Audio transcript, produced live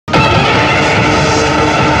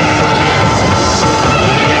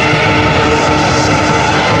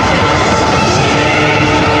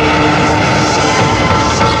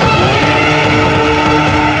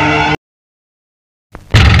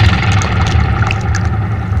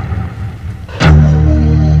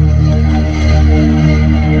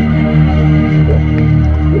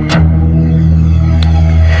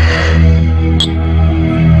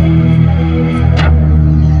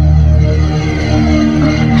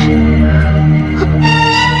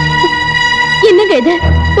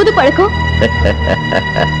புது பழக்கம்?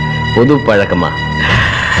 புது பழக்கமா?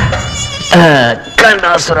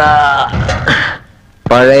 கண்டாசுரா,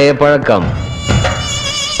 பழைய பழக்கம்.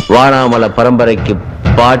 வானாமலை பரம்பரைக்கு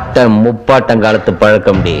பாட்டம் முப்பாட்டங்காலத்து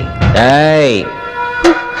பழக்கம். டி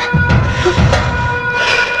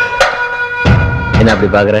என்ன அப்படி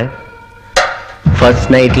பாக்குற?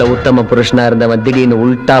 ஃபர்ஸ்ட் நைட்ல உத்தம புருஷனா இருந்தவன் திடீர்னு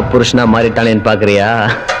உல்டா புருஷனா மாறிட்டானேன்னு பாக்குறியா?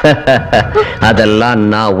 அதெல்லாம்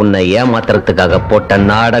நான் உன்னை ஏமாத்துறதுக்காக போட்ட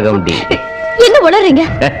நாடகம். டி என்ன உளறீங்க?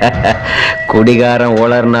 குடிகாரன்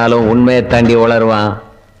உளர்னாலும் உண்மையை தாண்டி உளருவான்.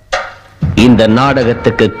 இந்த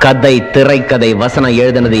நாடகத்துக்கு கதை, திரைக்கதை, வசனம்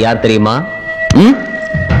எழுதினது யார் தெரியுமா?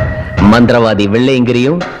 மந்திரவாதி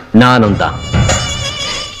வெள்ளையங்கிரியும் நானும் தான்.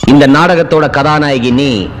 இந்த நாடகத்தோட கதாநாயகி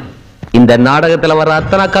நீ. இந்த நாடகத்துல வர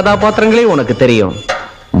அத்தனை கதாபாத்திரங்களையும் உனக்கு தெரியும்.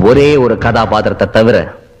 ஒரே ஒரு கதாபாத்திரத்தை தவிர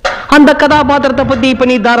அந்த கதாபாத்திரத்தை பத்தி இப்ப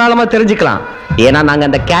நீ தாராளமா தெரிஞ்சுக்கலாம். ஏன்னா நாங்க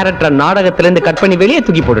அந்த கேரக்டர் நாடகத்துல இருந்து கட் பண்ணி வெளியே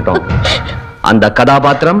தூக்கி போட்டுட்டோம். அந்த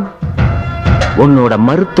கதாபாத்திரம் உன்னோட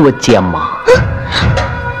மருத்துவச்சி அம்மா.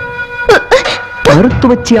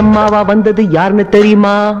 மருத்துவச்சி அம்மாவா வந்தது யாருன்னு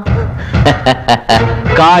தெரியுமா?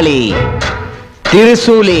 காளி,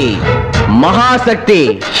 திரிசூலி, மகாசக்தி,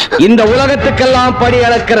 இந்த உலகத்துக்கெல்லாம் படி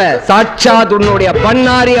அளக்கிற சாட்சாத் உன்னுடைய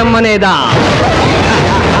பன்னாரி அம்மனே தான்.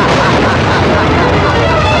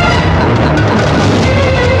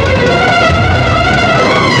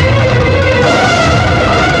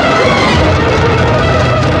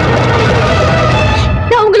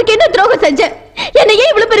 நான் உங்களுக்கு என்ன துரோகம் செஞ்சேன்? என்னை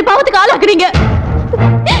ஏன் இவ்வளவு பெரிய பாவத்துக்கு ஆளாக்குறீங்க?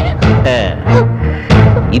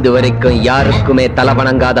 இதுவரைக்கும் யாருக்குமே தலை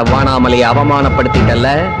வணங்காத வானாமலையை அவமானப்படுத்திட்டல்ல,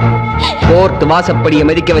 கோர்ட் வாசப்படியை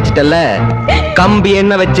மிதிக்க வச்சிட்டல்ல, கம்பி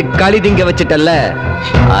என்ன வச்சு களி திங்க வச்சிட்டல்ல,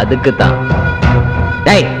 அதுக்கு தான்.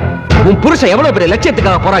 டேய், உன் புருஷன் எவ்வளவு பெரிய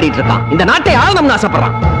லட்சியத்துக்காக போராடிட்டு இருக்கான். இந்த நாட்டை ஆளணும்னு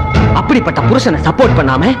ஆசைப்படுறான். அப்படிப்பட்ட புருஷனை சப்போர்ட்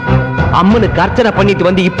பண்ணாம அம்மனுக்கு அர்ச்சனை பண்ணிட்டு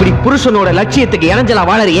வந்து இப்படி புருஷனோட லட்சியத்துக்கு இறஞ்சலா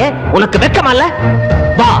வாழறியே, உனக்கு வெக்கமா இல்ல?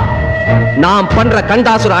 வா, நாம் பண்ற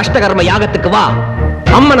கண்டாசுர அஷ்டகர்ம யாகத்துக்கு வா.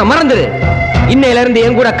 அம்மனை மறந்துரு. இன்னையில இருந்து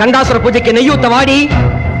என் கூட கண்டாசுர பூஜைக்கு நெய்யூத்த வாடி.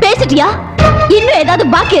 பேசிட்டியா? இன்னும் ஏதாவது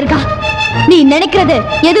பாக்கி இருக்கா? நீ நினைக்கிறது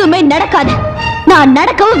எதுவுமே நடக்காது. நான்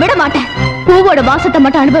நடக்கவும் விட மாட்டேன். பூவோட வாசத்தை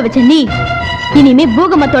மட்டும் அனுபவிச்ச நீ இனிமே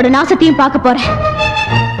பூகமத்தோட நாசத்தையும் பார்க்க போற.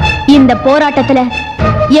 இந்த போராட்டத்துல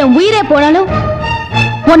என் உயிரே போனாலும்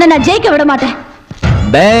உன்னை நான் ஜெயிக்க விட மாட்டேன்.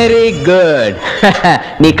 Very good.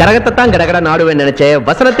 நீ கரகத்தை தான் கடகட நாடுவேன்னு நினைச்சே,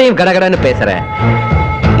 வசனத்தையும் கடகடன்னு பேசுற.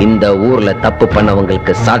 இந்த ஊர்ல தப்பு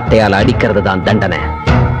பண்ணவங்களுக்கு சாட்டையால் அடிக்கிறது தான் தண்டனை.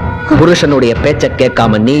 புருஷனுடைய பேச்ச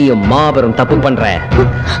கேட்காம நீயும் மாபெரும் தப்பு பண்ற.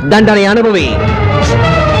 தண்டனை அனுபவி.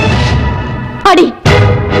 அடி,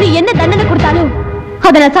 நீ என்ன தண்டனை கொடுத்தாலும்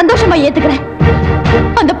அதை நான் சந்தோஷமா ஏத்துக்கிறேன்.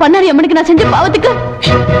 அந்த பன்னாரி அம்மனுக்கு நான் செஞ்ச பாவத்துக்கு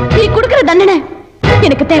நீ கொடுக்கிற தண்டனை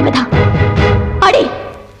எனக்கு தேவைதான். அடி.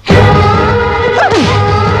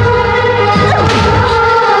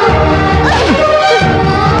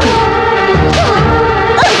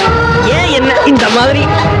 இந்த மாதிரி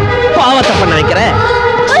பாவத்தை பண்ண நினைக்கிற?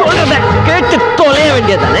 சொல்றத கேட்டு தொலைய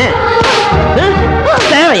வேண்டியதானே?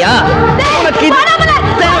 தேவையா உனக்கு?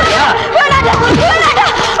 தேவையா?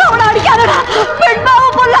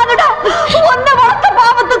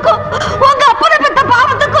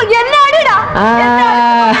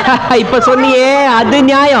 இப்ப சொன்னியே அது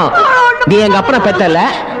நியாயம். நீ எங்க அப்பனை பெத்தல,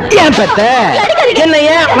 ஏன் பெத்த? என்ன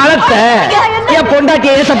ஏன் வளர்த்த? ஏன்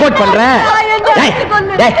பொண்டாட்டியை சப்போர்ட் பண்ற?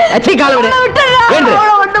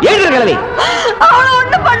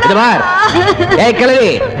 கிழவி,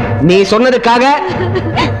 நீ சொன்னதுக்காக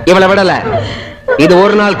இவளை விடல. இது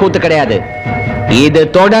ஒரு நாள் கூத்து கிடையாது, இது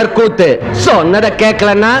தொடர் கூத்து. சொன்னதை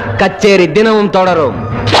கேட்கலன்னா கச்சேரி தினமும் தொடரும்.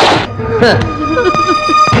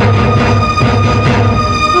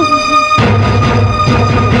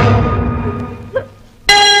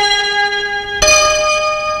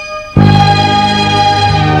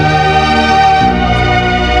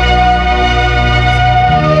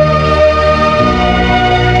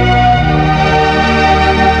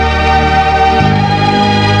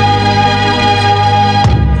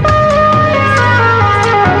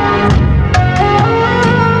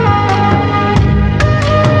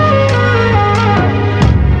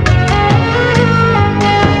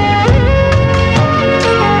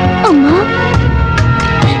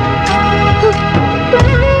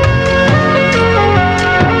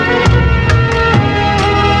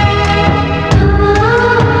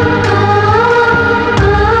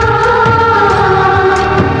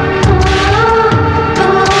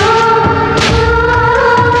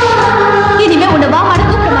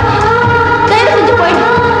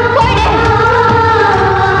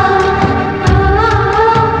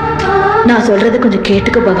 நான் சொல்றது கொஞ்சம்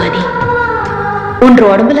கேட்டுக்க பவானி. உன்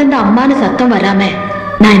உடம்புல இருந்து அம்மான சத்தம் வராம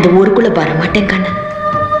நான் இந்த ஊருக்குள்ள வர மாட்டேன் கண்ணன்.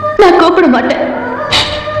 நான் கூப்பிட மாட்டேன்.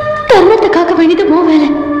 தர்மத்தை காக்க வேண்டியது போ வேலை.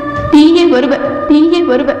 நீயே வருவ, நீயே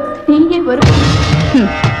வருவ, நீயே வருவ.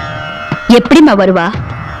 எப்படிமா வருவா?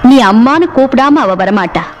 நீ அம்மானு கூப்பிடாம அவ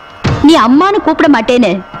வரமாட்டா. நீ அம்மானு கூப்பிட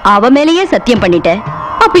மாட்டேன்னு அவ மேலேயே சத்தியம் பண்ணிட்ட.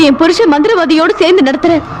 அப்ப என் புருஷன் மந்திரவாதியோடு சேர்ந்து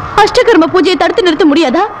நடத்துற அஷ்டகர்ம பூஜையை தடுத்து நிறுத்த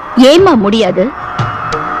முடியாதா? ஏமா முடியாது?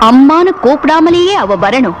 அம்மானு கூப்பிடாமலேயே அவ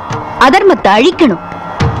வரணும், அதர்மத்தை அழிக்கணும்.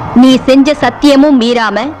 நீ செஞ்ச சத்தியமும்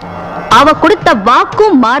மீறாம, அவ கொடுத்த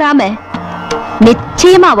வாக்கும் மாறாம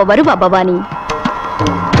நிச்சயமா அவ வருவா பவானி.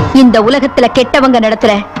 இந்த உலகத்துல கெட்டவங்க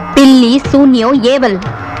நடத்துற பில்லி, சூன்யம், ஏவல்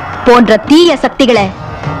போன்ற தீய சக்திகளை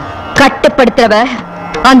கட்டுப்படுத்துறவ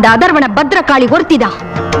அந்த அதர்வன பத்ரகாளி ஒருத்திதான்.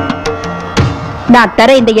 நான் தர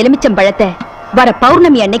இந்த எலுமிச்சம் பழத்தை வர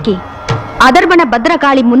பௌர்ணமி அன்னைக்கு அதர்வன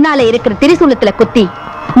பத்ரகாளி முன்னால இருக்கிற திரிசூலத்துல குத்தி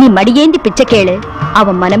நீ மடியேந்தி பிச்சை கேளு,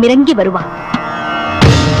 அவன் மனமிறங்கி வருவான்.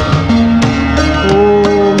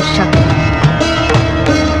 ஓம் சக்தி.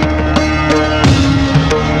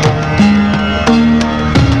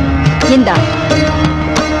 இந்தா.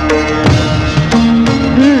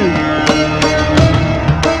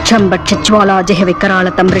 ज्वाला जहवे कराल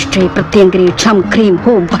तमृष्टे प्रत्यंग्री क्षम क्रीम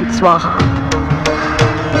होम भट स्वाहा.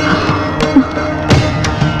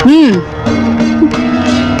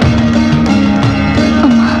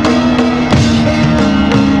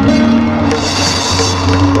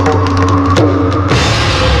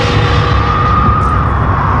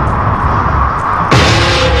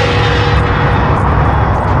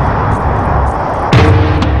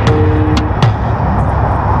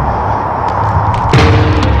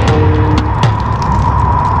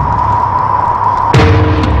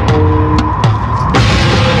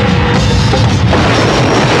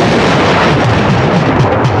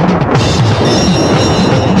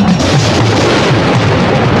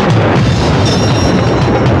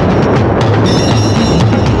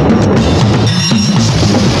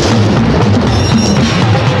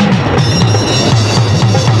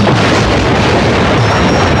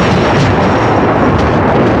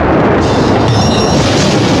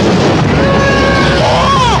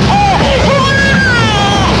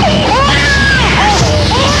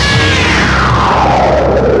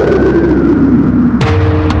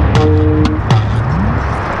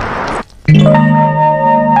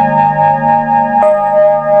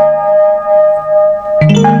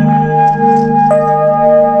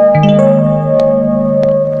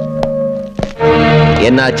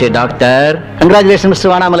 என்னாச்சு டாக்டர்? Congratulation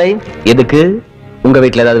mister Vanamalai. எதுக்கு? உங்க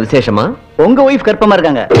வீட்டுல ஏதாவது விசேஷமா? உங்க ஒய்ஃப் கர்ப்பமா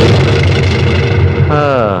இருக்காங்க.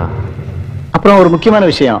 அப்புறம் ஒரு முக்கியமான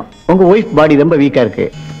விஷயம், உங்க ஒய்ஃப் பாடி ரொம்ப வீக்கா இருக்கு.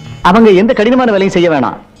 அவங்க எந்த கடினமான வேலையும் செய்ய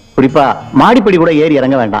வேணாம், குறிப்பா மாடிப்படி கூட ஏறி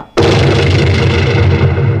இறங்க வேண்டாம்.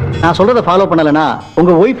 நான் சொல்றதை ஃபாலோ பண்ணலனா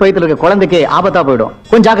உங்க ஒய்ஃப் வயித்துல இருக்க குழந்தைக்கு ஆபத்தா போயிடும்.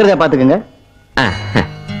 கொஞ்சம் ஜாக்கிரதையா பாத்துக்கங்க.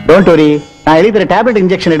 டோன்ட் வரி, நான் எழுதிற டேப்லெட்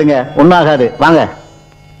இன்ஜெக்ஷன் எடுங்க, ஒன்னும் ஆகாது. வாங்க.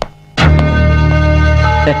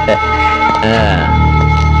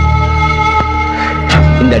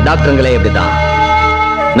 இந்த டாக்டருங்களே எப்படிதான்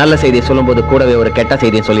நல்ல செய்தியை சொல்லும் போது கூடவே ஒரு கெட்ட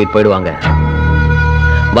செய்தியை சொல்லிட்டு போயிடுவாங்க.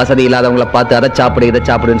 வசதி இல்லாதவங்களை பார்த்து அதை சாப்பிடு இதை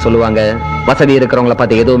சாப்பிடுன்னு சொல்லுவாங்க, வசதி இருக்கிறவங்களை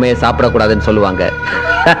பார்த்து எதுவுமே சாப்பிடக்கூடாதுன்னு சொல்லுவாங்க.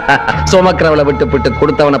 சுமக்கிறவளை விட்டு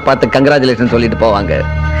கொடுத்தவனை பார்த்து கங்க்ராச்சுலேஷன் சொல்லிட்டு போவாங்க.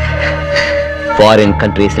 ஃபாரின்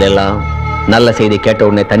கண்ட்ரீஸ்ல எல்லாம் நல்ல செய்தி கேட்ட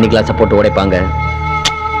உடனே தண்ணி கிளாஸை போட்டு உடைப்பாங்க.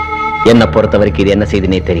 என்ன பொறுத்த வரைக்கும் இது என்ன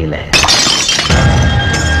செய்தினே தெரியல.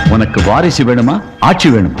 உனக்கு வாரிசு வேணுமா ஆட்சி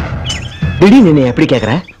வேணுமா? திடீர்னு நீ எப்படி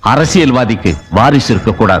கேக்குற? அரசியல்வாதிக்கு வாரிசு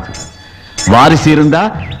இருக்க கூடாது, வாரிசு இருந்தா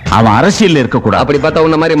அவன் அரசியல் இருக்க கூடாது. அப்படி பார்த்தா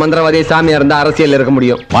உன்ன மாதிரி மந்திரவாதி சாமியா இருந்தா அரசியல் இருக்க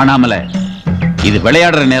முடியும். வானாமலை, இது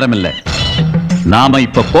விளையாடுற நேரம் இல்ல. நாம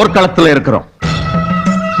இப்ப போர்க்களத்துல இருக்கிறோம்.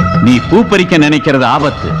 நீ பூப்பறிக்க நினைக்கிறது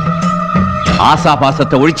ஆபத்து. ஆசா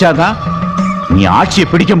பாசத்தை ஒழிச்சாதான் நீ ஆட்சியை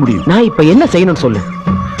பிடிக்க முடியும். நான் இப்ப என்ன செய்யணும்னு சொல்லு.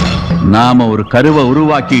 நாம ஒரு கருவை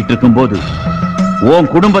உருவாக்கிட்டு இருக்கும் போது உன்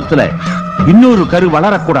குடும்பத்துல இன்னொரு கரு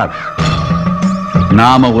வளரக்கூடாது.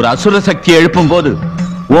 நாம ஒரு அசுர சக்தி எழுப்பும் போது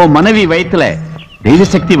உன் மனைவி வயித்துல தெய்வ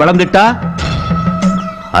சக்தி வளர்ந்துட்டா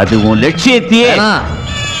அது உன் லட்சியத்தையே.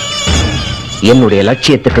 என்னுடைய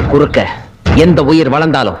லட்சியத்துக்கு குறுக்க எந்த உயிர்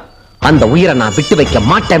வளர்ந்தாலும் அந்த உயிரை நான் விட்டு வைக்க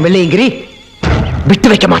மாட்டேன். வெள்ளையங்கிரி, விட்டு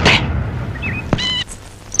வைக்க மாட்டேன்.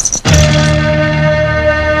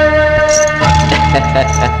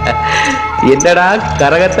 என்னடா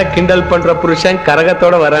கரகத்தை கிண்டல் பண்ற புருஷன்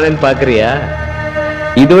கரகத்தோட வரானேன்னு பாக்குறியா?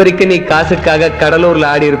 இதுவரைக்கும் நீ காசுக்காக கடலூர்ல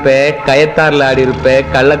ஆடி இருப்ப, கயத்தார்ல ஆடி இருப்ப,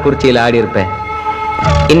 கள்ளக்குறிச்சியில ஆடி இருப்ப.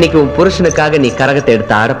 இன்னைக்கு உன் புருஷனுக்காக நீ கரகத்தை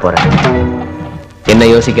எடுத்து ஆட போற. என்ன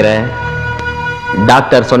யோசிக்கிற?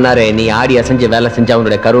 டாக்டர் சொன்னாரே, நீ ஆடி அசைஞ்சு வேலை செஞ்சா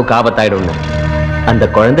உன்னுடைய கருவுக்கு ஆபத்தாயிடும். அந்த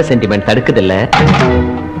குழந்தை சென்டிமெண்ட் தடுக்குது இல்ல?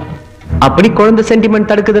 அப்படி குழந்தை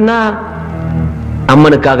சென்டிமெண்ட் தடுக்குதுன்னா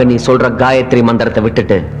அம்மனுக்காக நீ சொல்ற காயத்ரி மந்திரத்தை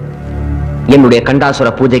விட்டுட்டு என்னுடைய கண்டாசுர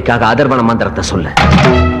பூஜைக்காக அதர்வன மந்திரத்தை சொல்ல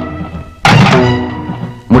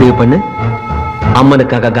முடிவு பண்ணு.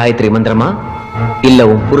 அம்மனுக்காக காயத்ரி மந்திரமா இல்ல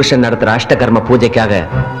உன் புருஷன் நடத்துற அஷ்டகர்ம பூஜைக்காக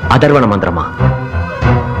அதர்வன மந்திரமா?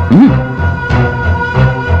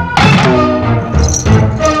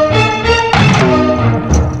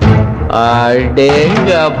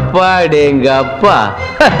 அடேங்கப்பா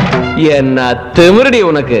என்ன திமிருடி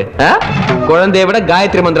உனக்கு. குழந்தைய விட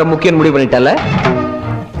காயத்ரி மந்திரம் முக்கியம் முடிவு பண்ணிட்டல.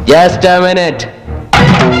 Just a minute.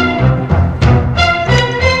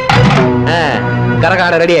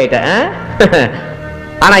 கரகாட ரெடி ஆயிட்ட.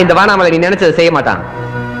 ஆனா இந்த வானாமலை நீ நினைச்சதை செய்ய மாட்டான்.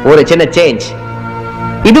 ஒரு சின்ன சேஞ்ச்.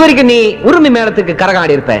 இதுவரைக்கும் நீ உரிமை மேளத்துக்கு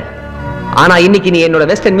கரகாடி இருப்ப. ஆனா இன்னைக்கு நீ என்னோட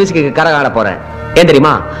வெஸ்டர்ன் மியூசிக்கு கரகாட போற. ஏன்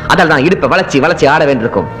தெரியுமா? அதால் தான் இடுப்பை வளைச்சி வளைச்சி ஆட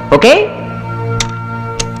வேண்டியிருக்கும். ஓகே?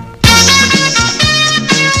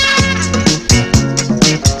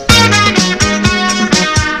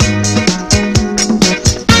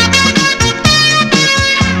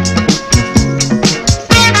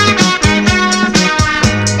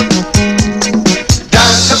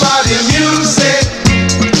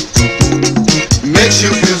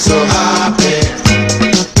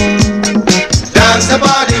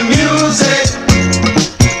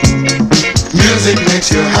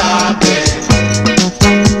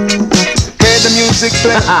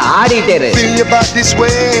 ஆடிட்டே இரு. Feel your body this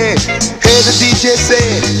way. Hear the DJ say,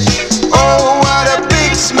 oh what a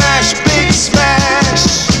big smash, big smash.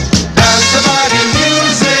 Dance the body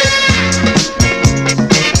music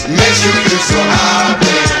makes you feel so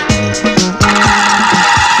happy.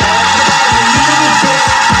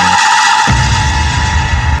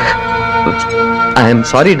 I am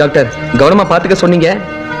sorry doctor. கவனமா பாத்துக்க சொன்னீங்க.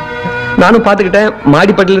 நானும் பாத்துக்கிட்டேன்.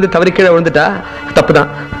 மாடிப்பட்டில இருந்து தவறி கீழே விழுந்துட்டா.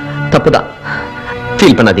 தப்புதான்.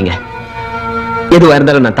 ஃபீல் பண்ணாதீங்க. எதுவா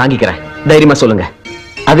இருந்தாலும் நான் தாங்கிக்கிறேன். தைரியமா சொல்லுங்க.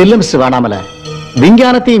 அது இல்ல மிஸ்டர் வானாமலை.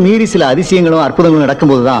 விஞ்ஞானத்தை மீறி சில அதிசயங்களும் அற்புதங்களும்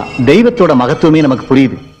நடக்கும்போதுதான் தெய்வத்தோட மகத்துவமே நமக்கு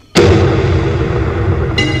புரியுது.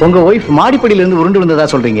 உங்க ஒய்ஃப் மாடிப்படியில இருந்து உருண்டு விழுந்ததா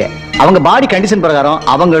சொல்றீங்க. அவங்க பாடி கண்டிஷன் பிரகாரம்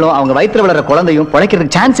அவங்களும் அவங்க வயிற்றுல வளர்ற குழந்தையும்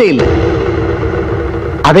பிழைக்கிறதுக்கு சான்ஸே இல்லை.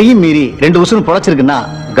 அதையும் மீறி 2 உசுரும் பிழைச்சிருக்குன்னா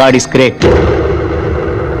God is great.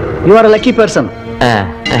 You are a lucky person.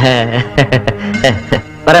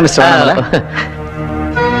 வர மிஸ்டர் வானாமலை.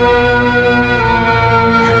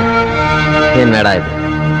 என்னடா இது?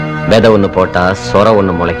 விதை ஒண்ணு போட்டா சொர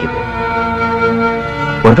ஒண்ணு முளைக்குது.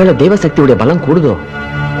 ஒருவேளை தெய்வ சக்தியுடைய பலம் கூடுதோ?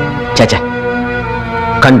 சேச்சே,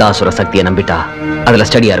 கண்டாசுர சக்தியை நம்பிட்டா அதுல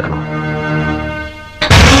ஸ்டடியா இருக்கணும்.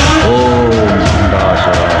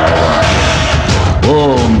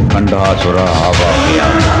 ஓம் கண்டாசுர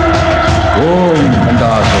ஆவாஹயாமி. ஓம்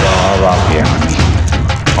கண்டாசுர ஆவாஹயாமி.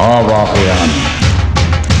 ஆவாஹயாமி.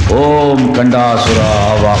 ஓம் கண்டாசுர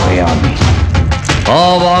ஆவாஹயாமி.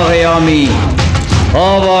 ஆவாஹயாமி.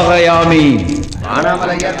 ஆவாஹயாமி.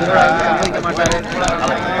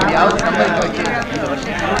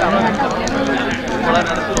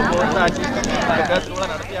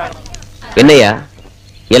 என்னையா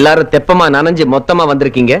எல்லாரும் தெப்பமா நனைஞ்சு மொத்தமா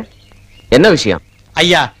வந்திருக்கீங்க? என்ன விஷயம்?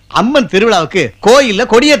 ஐயா, அம்மன் திருவிழாவுக்கு கோயில்ல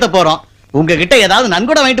கொடியேத்த போறோம். உங்ககிட்ட ஏதாவது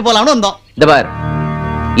நன்கொடை வாங்கிட்டு போலாம்னு வந்தோம். இந்த பார்,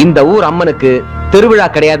 இந்த ஊர் அம்மனுக்கு திருவிழா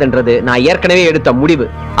கிடையாதுன்றது நான் ஏற்கனவே எடுத்த முடிவு.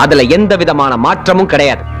 அதுல எந்த விதமான மாற்றமும்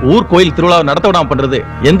கிடையாது. ஊர் கோயில் திருவிழாவை நடத்த விடாம பண்றது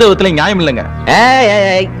எந்த விதத்திலும் நியாயம் இல்லைங்க.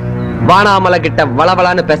 வானாமலை கிட்ட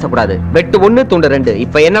வளவளான்னு பேசக்கூடாது. வெட்டு 1 துண்டு 2.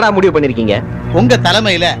 இப்ப என்னடா முடிவு பண்ணிருக்கீங்க? உங்க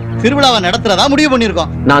தலைமையில திருவிழாவை நடத்துறதா முடிவு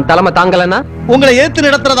பண்ணிருக்கோம். நான் தலைமை தாங்கலன்னா உங்களை ஏத்து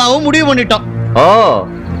நடத்துறதாவும் முடிவு பண்ணிட்டோம். ஓ,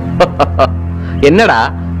 என்னடா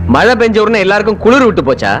மழை பெஞ்ச உடனே எல்லாருக்கும் குளிர் விட்டு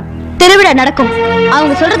போச்சா? திருவிழா நடக்கும்.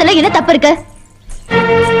 அவங்க சொல்றதுல என்ன தப்பு இருக்கு?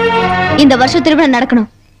 இந்த வருஷம் திருவிழா நடக்கணும்.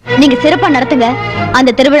 நீங்க சிறப்பா நடத்துங்க.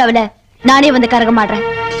 அந்த திருவிழாவில நானே வந்து கரகமாடுறேன்.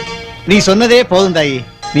 நீ சொன்னதே போதும் தாயி.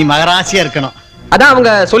 நீ மகராசியா இருக்கணும். அதான்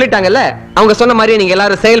அவங்க சொல்லிட்டாங்கல்ல. அவங்க சொன்ன மாதிரியே நீங்க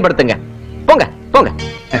எல்லாரும் செயல்படுத்துங்க. போங்க போங்க.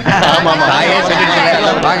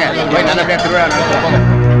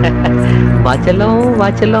 வாச்சலம்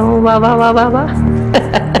வாச்சலம் வா வா வா வா வா.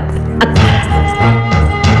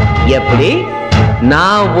 எப்படி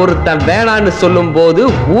நான் ஒருத்தன் வேணான்னு சொல்லும் போது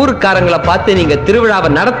ஊர்க்காரங்களை பார்த்து நீங்க திருவிழாவை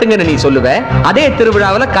நடத்துங்கன்னு நீ சொல்லுவ. அதே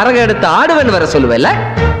திருவிழாவில கரகம் எடுத்து ஆடுவேன்னு வர சொல்லுவல.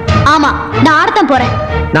 ஆமா, நான் ஆடத்தான் போறேன்.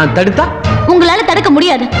 நான் தடுத்தா உங்களால தடுக்க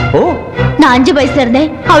முடியாது. ஓ, நான் 5 வயசுல இருந்தே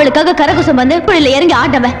அவளுக்காக கரகுசம் வந்து குழியில இறங்கி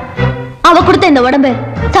ஆடுவேன். அவ கொடுத்த இந்த உடம்பு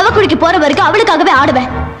சவக்குழிக்கு போற வரைக்கும் அவளுக்காகவே ஆடுவேன்.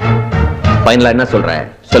 ஃபைனலா என்ன சொல்ற?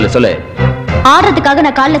 சொல்லு சொல்லு. ஆடுறதுக்காக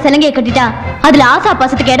நான் கால்ல சிலங்கையை கட்டிட்டா அதுல ஆசா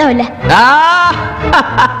பாசத்துக்கு இடம் இல்ல.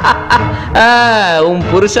 உன்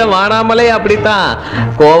புருஷன் வானாமலே அப்படித்தான்.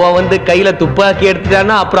 கோவம் வந்து கையில துப்பாக்கி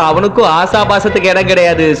எடுத்துட்டான்னா அப்புறம் அவனுக்கும் ஆசா பாசத்துக்கு இடம்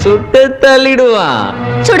கிடையாது. சுட்டு தள்ளிடுவான்.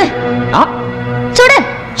 சுடு சுடு.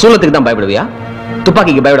 சூலத்துக்கு தான் பயப்படுவியா?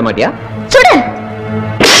 துப்பாக்கிக்கு பயப்பட மாட்டியா? சுடு.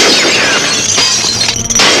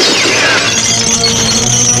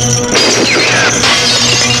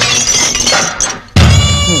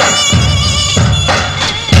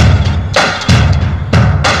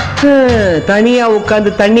 தனியா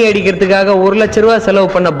உட்கார்ந்து தண்ணி அடிக்கிறதுக்காக 1 லட்சம் ரூபாய் செலவு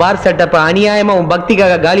பண்ண பார் செட்டப் அநியாயமா உன்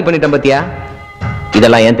பக்திக்காக காலி பண்ணிட்டேன் பாத்தியா?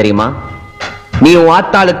 இதெல்லாம் ஏன் தெரியுமா? நீ உன்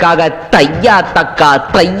ஆத்தாளுக்காக தையா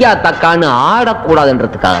தக்கான்னு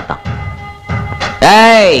ஆடக்கூடாதுன்றதுக்காகத்தான்.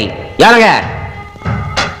 ஏய் யாருங்க?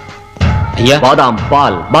 ஐயா,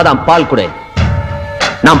 பாதாம் பால் கூட.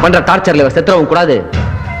 நான் பண்ற டார்ச்சர்ல இவ செத்துறவும் கூடாது,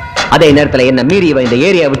 அதே நேரத்துல என்ன மீறி இவ இந்த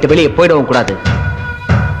ஏரியா விட்டு வெளியே போயிடவும் கூடாது.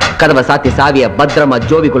 கதவை சாத்தி சாவிய பத்திரமா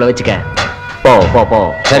ஜோபிக்குள்ள வச்சுக்க. போ போ போ.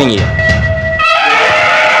 சரிங்க.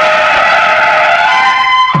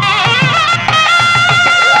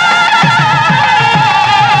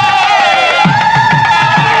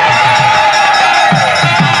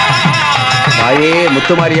 தாயே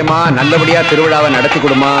முத்துமாரியம்மா, நல்லபடியா திருவிழாவை நடத்தி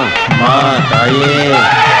கொடுமா. தாயே.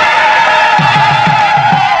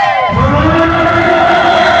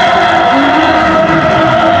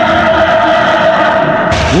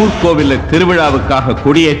 ஊர்கோவில திருவிழாவுக்காக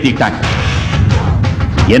கொடியேற்றிட்டாங்க.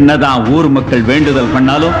 என்னதான் ஊர் மக்கள் வேண்டுதல்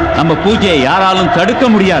பண்ணாலும் நம்ம பூஜையை யாராலும் தடுக்க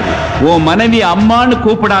முடியாது. ஓ மனைவி அம்மான்னு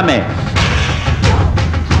கூப்பிடாம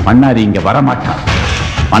பண்ணாரி இங்க வரமாட்டான்.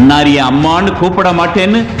 பண்ணாரிய அம்மான்னு கூப்பிட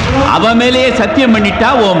மாட்டேன்னு அவ மேலேயே சத்தியம்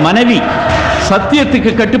பண்ணிட்டா ஓ மனைவி.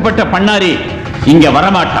 சத்தியத்துக்கு கட்டுப்பட்ட பண்ணாரி இங்க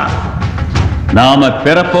வரமாட்டான். நாம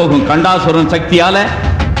பெறப்போகும் கண்டாசுரன் சக்தியால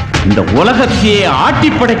இந்த உலகத்தையே ஆட்டி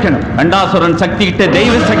படைக்கணும். கண்டாசுரன் சக்தி கிட்ட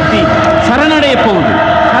தெய்வ சக்தி சரணடைய போகுது.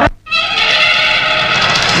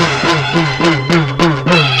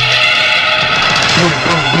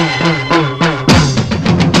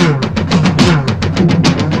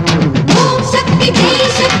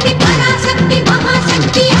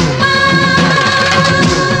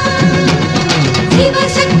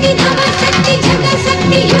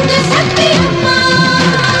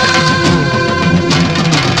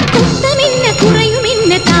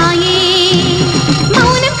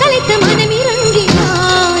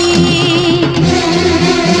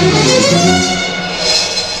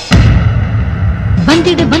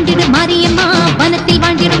 வந்திடு மாரியம்மா வனத்தில்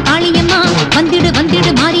வாழ்ந்திடும் காளியம்மா.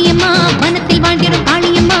 வந்திடு மாரியம்மா வனத்தில் வாழ்ந்திடும்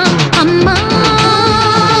காளியம்மா. அம்மா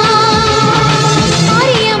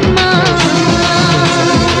மாரியம்மா,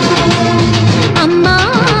 அம்மா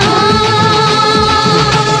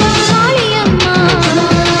காளியம்மா.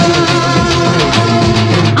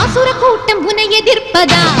 அசுர கூட்டம் உன்னை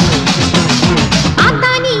எதிர்ப்பதா?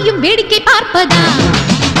 ஆத்தானியும் வேடிக்கை பார்ப்பதா?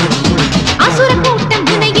 அசுர கூட்டம்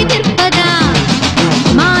உன்னை எதிர்ப்பதா?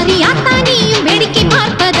 மாறி ஆத்தானியும் வேடிக்கை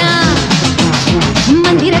பார்ப்பதா?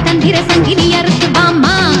 மந்திர தந்திர சங்கிலி அறுத்து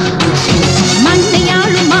வாம்மா,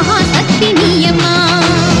 மண்ணையாளும் மகா சக்தி நீயம்மா.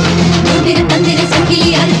 மந்திர தந்திர சங்கிலி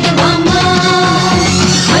அறுத்து வாம்மா,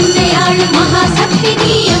 மண்ணையாளும் மகா சக்தி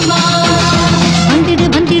நீயம்மா.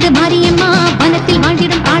 வந்திடு மாரியம்மா வனத்தில்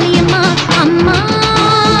வாழ்ந்திடும் காளியம்மா. அம்மா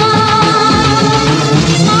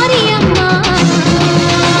மாரியம்மா.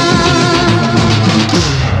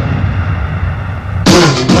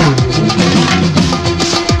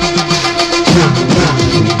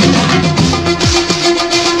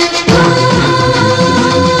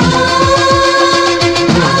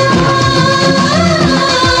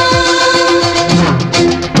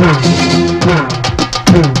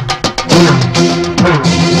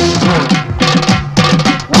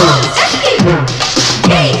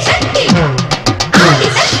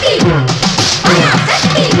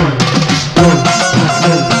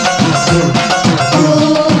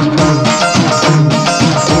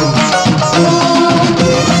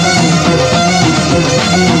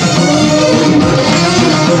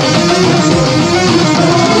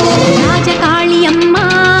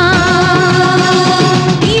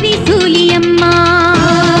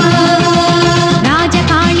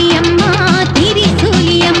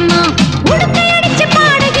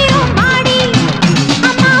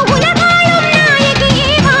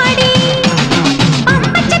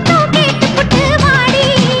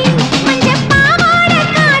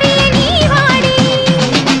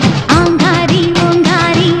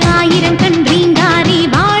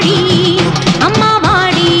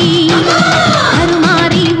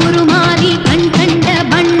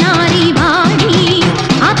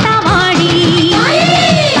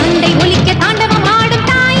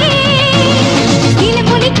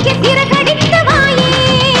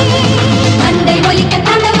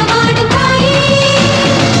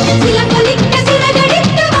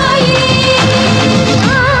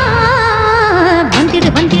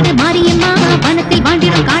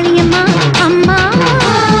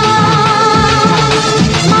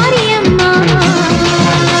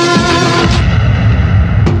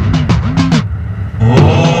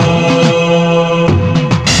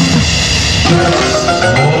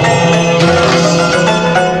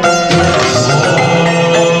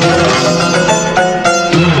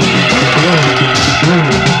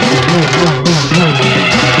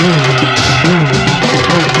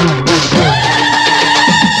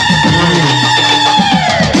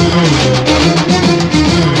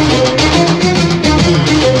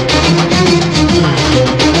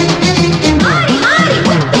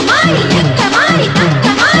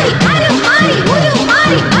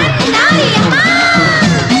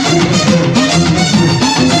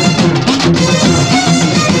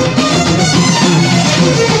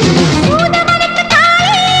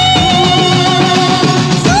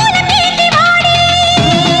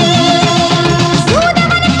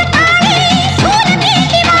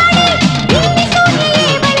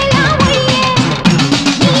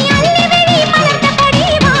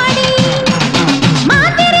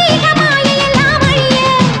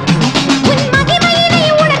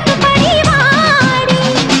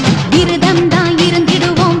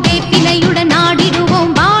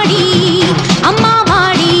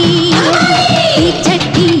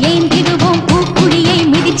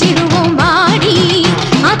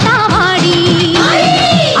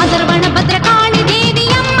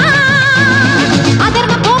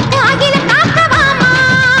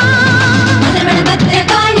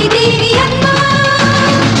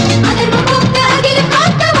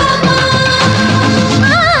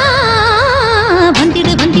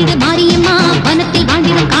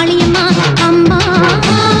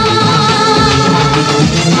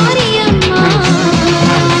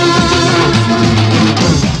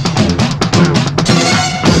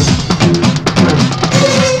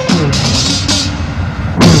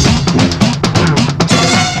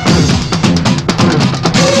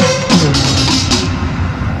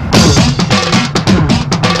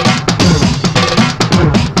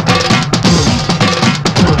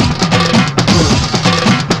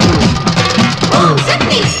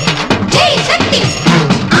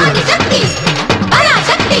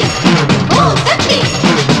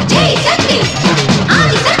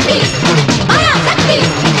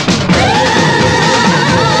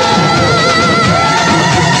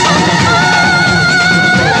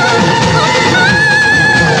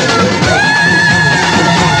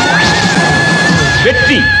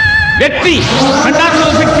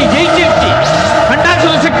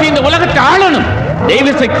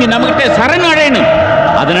 சக்தி நம்மகிட்ட சரணடையணும்.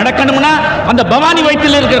 அது நடக்கணும்னா அந்த பவானி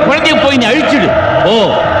வயிற்றில் இருக்கிற குழந்தைய போய் நீ அழிச்சிடு. போ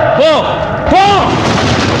போ போ.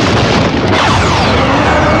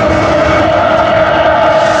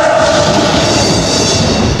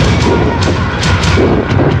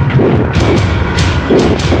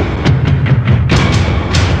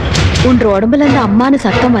 உன்ற உடம்புல இருந்து அம்மானு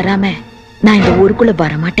சத்தம் வராம நான் இந்த ஊருக்குள்ள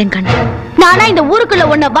வர மாட்டேன் கண்ணா. நானா இந்த ஊருக்குள்ள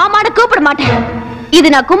உன்னை வாமான்னு கூப்பிட மாட்டேன். இது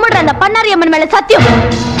நான் கும்பிடுற அந்த பண்ணாரி அம்மன் மேல சத்தியம்.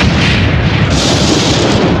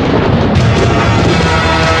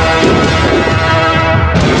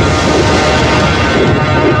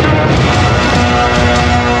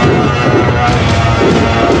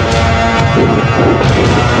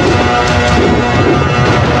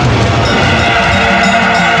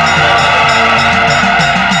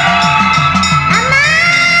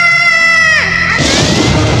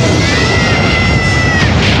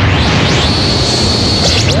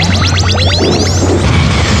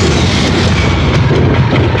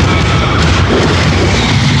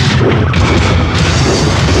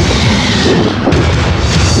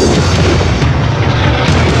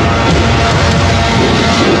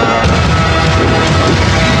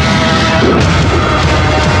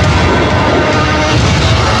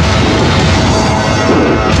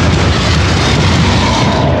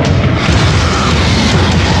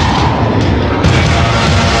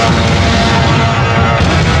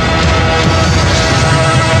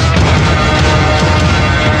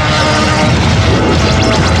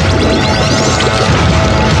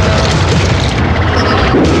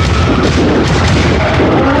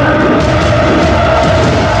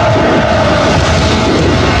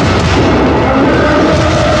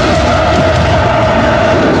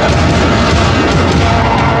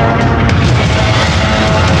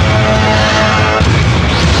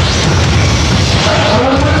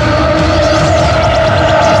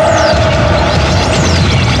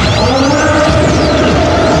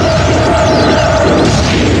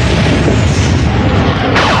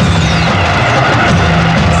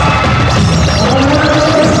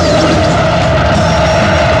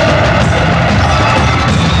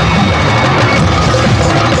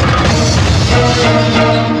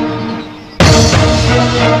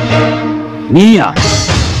 நீயா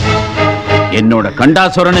என்னோட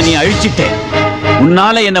கண்டாசுரனை நீ அழிச்சிட்டே.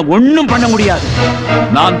 உன்னால என்ன ஒண்ணும் பண்ண முடியாது.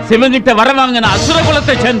 நான் சிவங்கிட்ட வர வாங்கின அசுர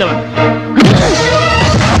குலத்தை சேர்ந்தவன்.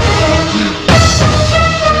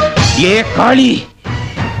 ஏ காளி,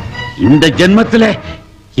 இந்த ஜென்மத்துல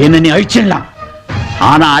என்ன நீ அழிச்சிடலாம்.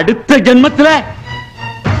 ஆனா அடுத்த ஜென்மத்துல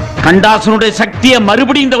கண்டாசுரனுடைய சக்தியை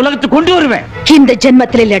மறுபடியும் இந்த உலகத்துக்கு கொண்டு வருவேன். இந்த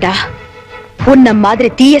ஜென்மத்துல இல்லடா, உன்ன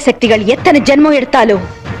மாதிரி தீய சக்திகள் எத்தனை ஜென்மம் எடுத்தாலும்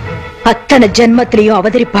அத்தனை ஜென்மத்திலையும்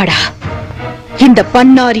அவதரிப்பாடா இந்த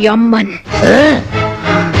பண்ணாரி அம்மன்.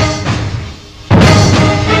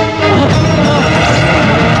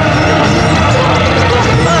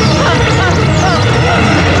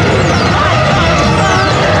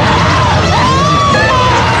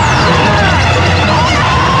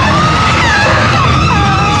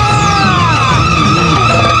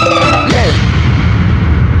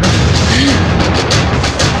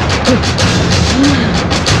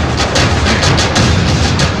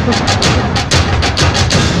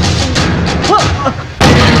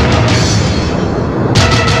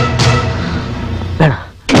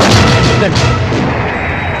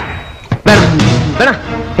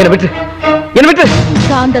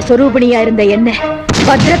 சாந்த சொரூபணியா இருந்த என்ன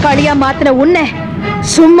பத்ரகாளியா மாத்தின உன்னை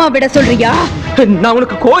சும்மா விட சொல்றியா? நான்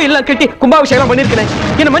உனக்கு கோயில்லாம் கட்டி கும்பாபிஷேகம் பண்ணிருக்கேன்.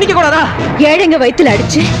 என்ன மன்னிக்க கூடாதா? ஏழைங்க வயித்துல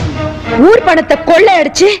அடிச்சு ஊர் பணத்தை கொள்ளை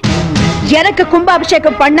அடிச்சு எனக்கு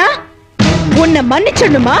கும்பாபிஷேகம் பண்ணா உன்னை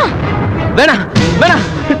மன்னிச்சிடணுமா? வேணாம் வேணாம்,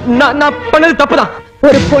 நான் பண்ணது தப்புதான்.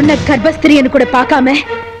 ஒரு பொண்ண கர்ப்பஸ்திரியன்னு கூட பார்க்காம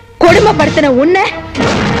கொடுமைப்படுத்தின உன்னை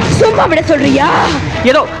சும்மா விட சொல்றியா?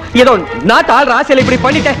 ஏதோ ஏதோ நாட்டு ஆள் ராசியில இப்படி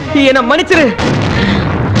பண்ணிட்டேன், என்ன மன்னிச்சிரு.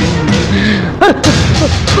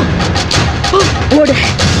 ஓடு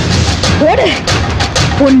ஓடு,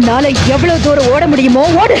 உன்னால எவ்வளவு தூரம் ஓட முடியுமோ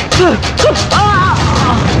ஓடு.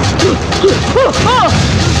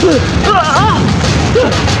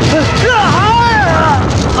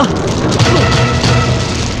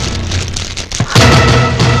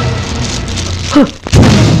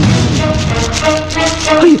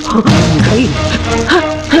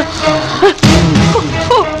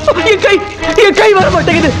 என் கை வர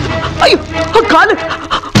மாட்டேங்குது. கால்,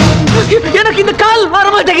 எனக்கு இந்த கால் வர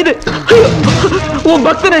மாட்டேங்குது. உன்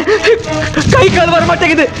பக்தனை கை கால் வர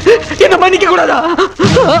மாட்டேங்குது, என்ன மன்னிக்க கூடாதா?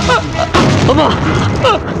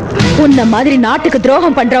 உன்ன மாதிரி நாட்டுக்கு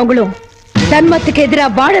துரோகம் பண்றவங்களும் தர்மத்துக்கு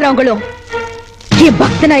எதிராக வாழறவங்களும் என்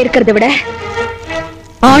பக்தனா இருக்கிறத விட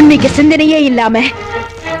ஆன்மீக சிந்தனையே இல்லாம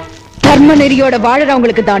தர்ம நெறியோட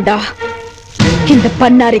வாழறவங்களுக்கு தாண்டா இந்த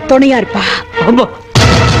பண்ணாரி துணையா இருப்பா.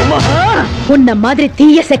 உன்ன மாதிரி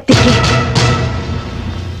தீய சக்திக்கு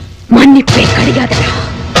மன்னிப்பே கிடையாதுடா.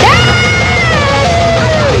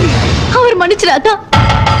 அவர் மன்னிச்சிடாதா?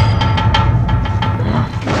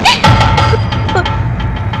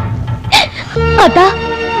 அத்தா,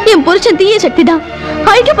 என் புருஷன் தீய சக்தி தான்,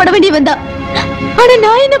 அழிக்கப்பட வேண்டியவன் தான். ஆனா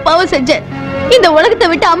நான் என்ன பாவம் செஞ்சேன் இந்த உலகத்தை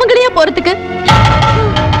விட்டு அமங்கலையா போறதுக்கு?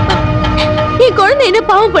 என் குழந்தை என்ன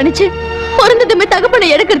பாவம் பண்ணுச்சு பிறந்ததுமே தகப்பனை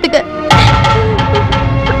எடுக்கிறதுக்கு?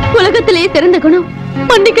 உலகத்திலேயே சிறந்த குணம்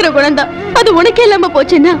மன்னிக்கிற குணம் தான். அது உனக்கே இல்லாம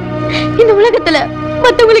போச்சுன்னா இந்த உலகத்துல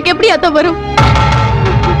மத்தவங்களுக்கு எப்படி அத்தம் வரும்?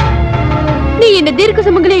 நீ என்ன தீர்க்க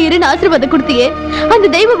சுமங்களே இருன்னு ஆசீர்வாதம் கொடுத்தியே,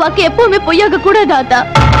 அந்த தெய்வ வாக்கு எப்பவுமே பொய்யாக கூடாது ஆத்தா.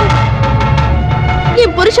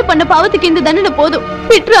 என் புருஷ பண்ண பாவத்துக்கு இந்த தண்டனை போதும்,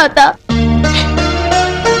 விட்டுரு ஆத்தா.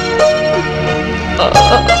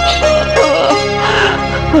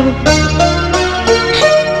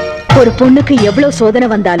 ஒரு பொண்ணுக்கு எவ்வளவு சோதனை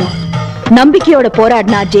வந்தாலும் நம்பிக்கையோட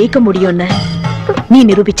போராடினா ஜெயிக்க முடியும்னு நீ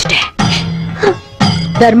நிரூபிச்சுட்ட.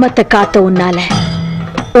 தர்மத்தை காத்த உன்னால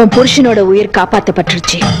உன் புருஷனோட உயிர்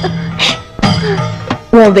காப்பாத்தப்பட்டுருச்சு.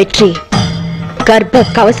 உன் வெற்றி கர்ப்ப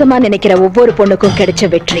கவசமா நினைக்கிற ஒவ்வொரு பொண்ணுக்கும் கிடைச்ச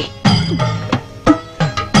வெற்றி.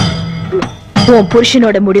 உன்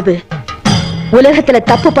புருஷனோட முடிவு உலகத்துல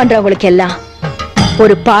தப்பு பண்றவங்களுக்கு எல்லாம்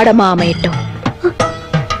ஒரு பாடமா அமையட்டும்.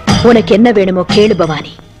 உனக்கு என்ன வேணுமோ கேளு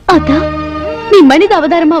பவானி. ஆத்தா, நீ மனித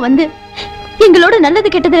அவதாரமா வந்து எங்களோட நல்லது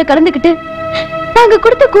கெட்டதுல கலந்துகிட்டு நாங்க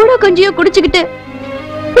கொடுத்த கூட கொஞ்சியோ குடிச்சுக்கிட்டு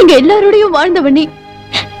நீங்க எல்லாரோடையும் வாழ்ந்தவ நீ.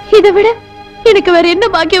 இதை விட எனக்கு வேற என்ன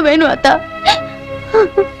பாக்கியம் வேணும் ஆத்தா?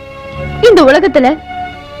 இந்த உலகத்துல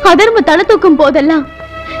அதர்ம தலை தூக்கும் போதெல்லாம்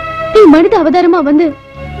நீ மனித அவதாரமா வந்து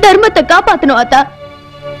தர்மத்தை காப்பாத்தணும் ஆத்தா.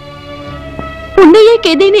 உன்னையே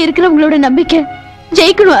கெதின்னு இருக்கிறவங்களோட நம்பிக்கை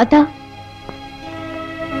ஜெயிக்கணும் ஆத்தா.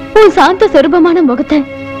 உன் சாந்த சொரூபமான முகத்தை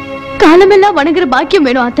காலமெல்லாம் வணங்குற பாக்கியம்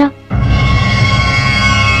வேணும் ஆத்தா.